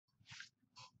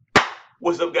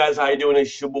What's up, guys? How you doing?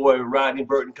 It's your boy Rodney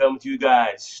Burton coming to you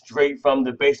guys straight from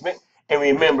the basement. And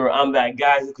remember, I'm that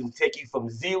guy who can take you from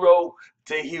zero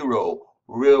to hero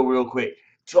real quick.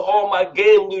 To all my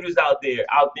game looters out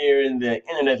there in the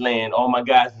internet land, all my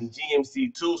guys in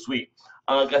GMC Tool Suite,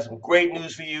 I got some great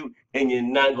news for you, and you're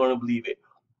not going to believe it.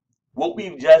 What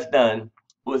we've just done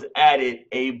was added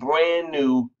a brand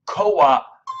new co-op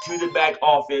to the back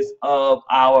office of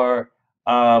our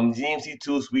GMC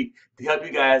Tool Suite to help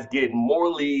you guys get more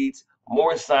leads,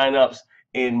 more signups,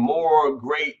 and more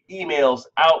great emails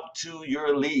out to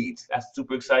your leads. That's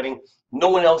super exciting. No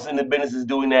one else in the business is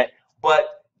doing that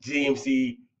but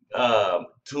GMC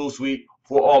Tool Suite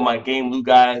for all my game loot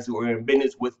guys who are in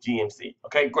business with GMC.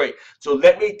 Okay, great. So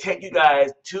let me take you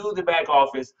guys to the back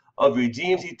office of your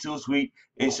GMC Tool Suite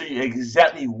and show you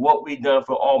exactly what we've done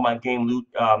for all my game loot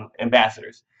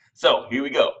ambassadors. So here we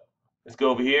go. Let's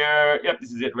go over here. Yep,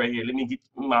 this is it right here. Let me get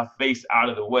my face out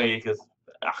of the way because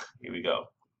here we go.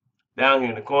 Down here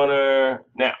in the corner.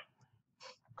 Now,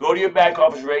 go to your back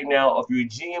office right now of your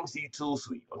GMC Tool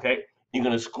Suite. Okay, you're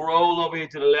gonna scroll over here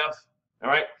to the left. All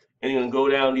right, and you're gonna go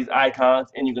down these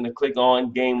icons and you're gonna click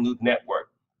on Game Loot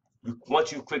Network.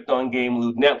 Once you've clicked on Game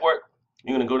Loot Network,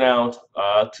 you're going to go down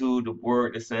to the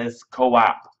word that says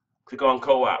co-op. Click on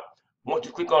co-op. Once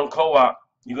you click on co-op,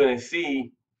 you're going to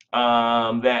see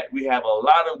that we have a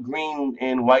lot of green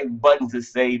and white buttons that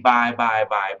say buy.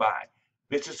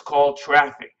 This is called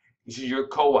traffic. This is your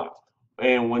co-op.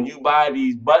 And when you buy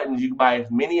these buttons, you can buy as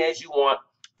many as you want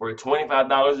for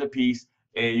 $25 a piece.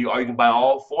 And you can buy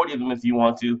all 40 of them if you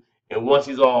want to. And once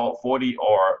these all 40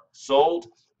 are sold,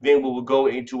 then we will go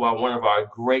into one of our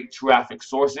great traffic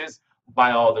sources,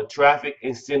 buy all the traffic,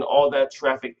 and send all that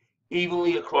traffic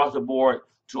evenly across the board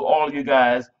to all of you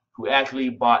guys who actually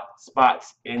bought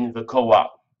spots in the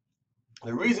co-op.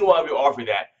 The reason why we offer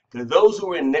that, because those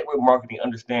who are in network marketing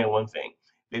understand one thing,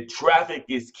 that traffic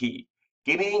is key.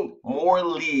 Getting more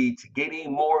leads,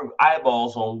 getting more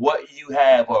eyeballs on what you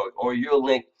have or your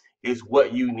link is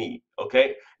what you need,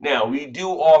 okay? Now, we do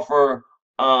offer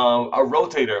a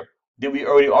rotator that we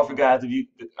already offer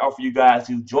you guys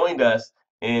who joined us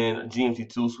in GMC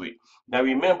Tool Suite. Now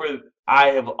remember, I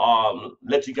have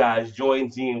let you guys join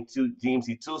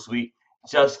GMC Tool Suite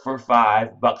just for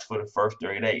 $5 for the first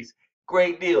 30 days.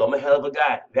 Great deal. I'm a hell of a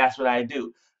guy. That's what I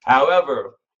do.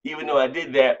 However, even though I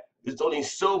did that, there's only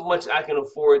so much I can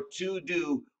afford to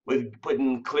do with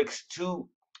putting clicks to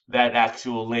that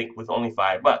actual link with only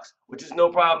 $5, which is no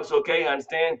problem. It's okay. I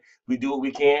understand. We do what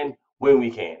we can when we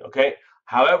can. Okay.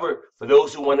 However, for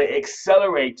those who want to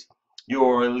accelerate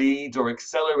your leads or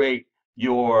accelerate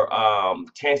your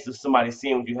chances of somebody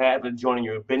seeing what you have and joining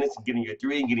your business and getting your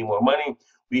three and getting more money,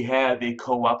 we have a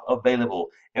co-op available.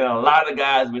 And a lot of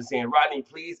guys have been saying, Rodney,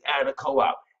 please add a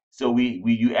co-op. So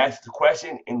you asked the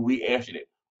question and we answered it.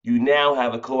 You now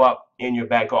have a co-op in your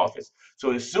back office.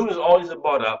 So as soon as all these are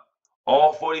bought up,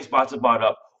 all 40 spots are bought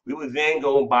up, we would then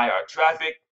go and buy our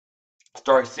traffic,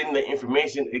 start sending the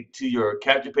information to your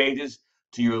capture pages,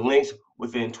 to your links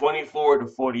within 24 to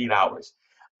 48 hours.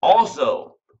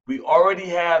 Also, we already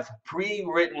have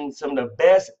pre-written some of the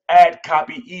best ad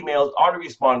copy emails,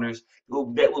 autoresponders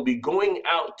that will be going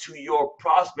out to your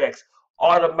prospects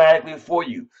automatically for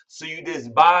you. So you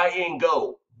just buy and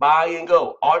go,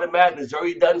 automatically. It's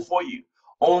already done for you.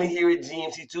 Only here at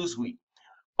GMC Tool Suite.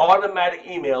 Automatic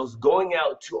emails going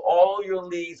out to all your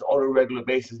leads on a regular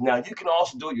basis. Now, you can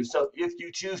also do it yourself if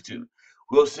you choose to.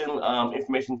 We'll send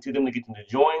information to them to get them to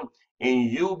join, and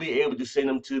you'll be able to send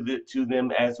them to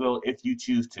them as well if you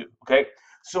choose to. Okay.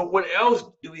 So what else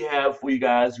do we have for you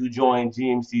guys who join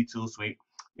GMC Tool Suite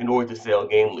in order to sell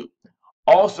Game Loot?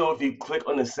 Also, if you click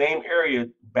on the same area,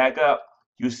 back up,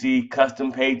 you'll see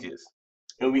custom pages,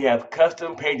 and we have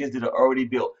custom pages that are already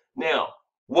built. Now,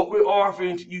 what we're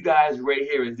offering to you guys right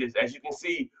here is this. As you can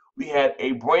see, we have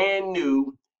a brand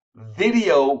new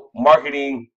video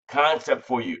marketing concept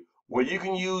for you, where you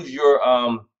can use your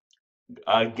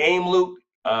Game Loot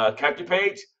capture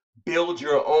page, build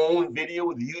your own video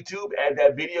with YouTube, add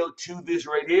that video to this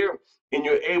right here, and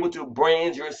you're able to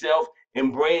brand yourself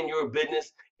and brand your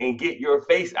business and get your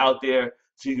face out there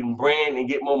so you can brand and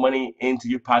get more money into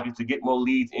your pocket to get more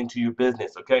leads into your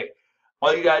business, okay?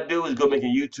 All you gotta do is go make a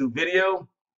YouTube video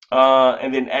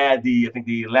and then add I think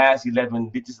the last 11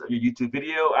 digits of your YouTube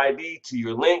video ID to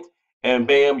your link, and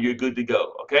bam, you're good to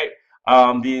go, okay?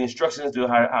 The instructions to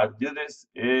how to do this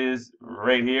is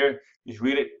right here. Just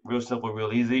read it, real simple,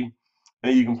 real easy.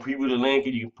 Then you can preview the link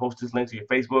and you can post this link to your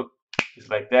Facebook, just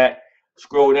like that.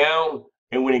 Scroll down,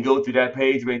 and when you go through that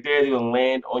page right there, you're gonna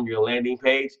land on your landing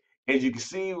page. As you can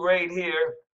see right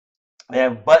here, they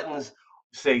have buttons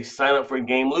say sign up for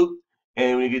Game Loot.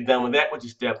 And when you get done with that, which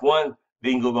is step one,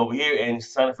 then you go over here and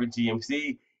sign up for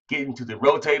GMC, get into the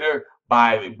rotator,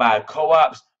 buy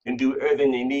co-ops, and do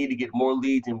everything they need to get more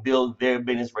leads and build their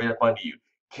business right up under you.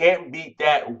 Can't beat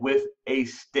that with a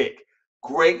stick.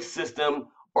 Great system,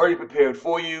 already prepared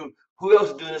for you. Who else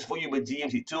is doing this for you but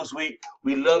GMC Tool Suite?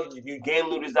 We love you game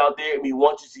looters out there, and we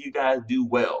want to see you guys do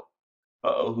well.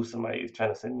 Uh-oh, who's somebody is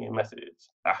trying to send me a message.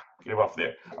 Get him off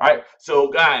there. All right, so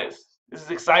guys, this is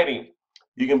exciting.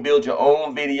 You can build your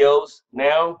own videos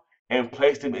now and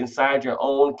place them inside your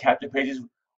own capture pages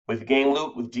with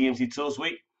GameLoot with GMC Tool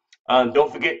Suite.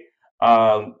 Don't forget,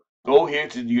 go here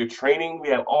to do your training. We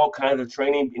have all kinds of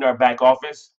training in our back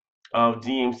office of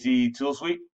GMC Tool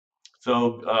Suite.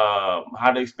 So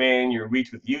how to expand your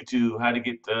reach with YouTube, how to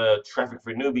get traffic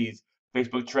for newbies,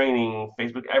 Facebook training,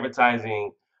 Facebook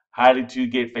advertising, how to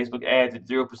get Facebook ads at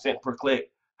 0% per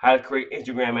click, how to create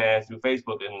Instagram ads through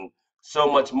Facebook, and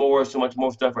so much more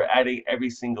stuff we're adding every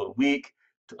single week.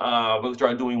 We'll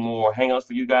start doing more hangouts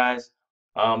for you guys,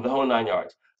 the whole 9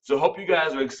 yards. So hope you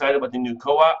guys are excited about the new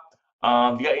co-op.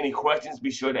 If you got any questions,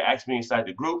 be sure to ask me inside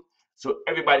the group so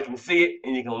everybody can see it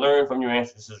and you can learn from your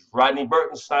answers. This is Rodney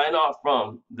Burton signing off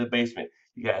from the basement.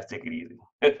 You guys take it easy.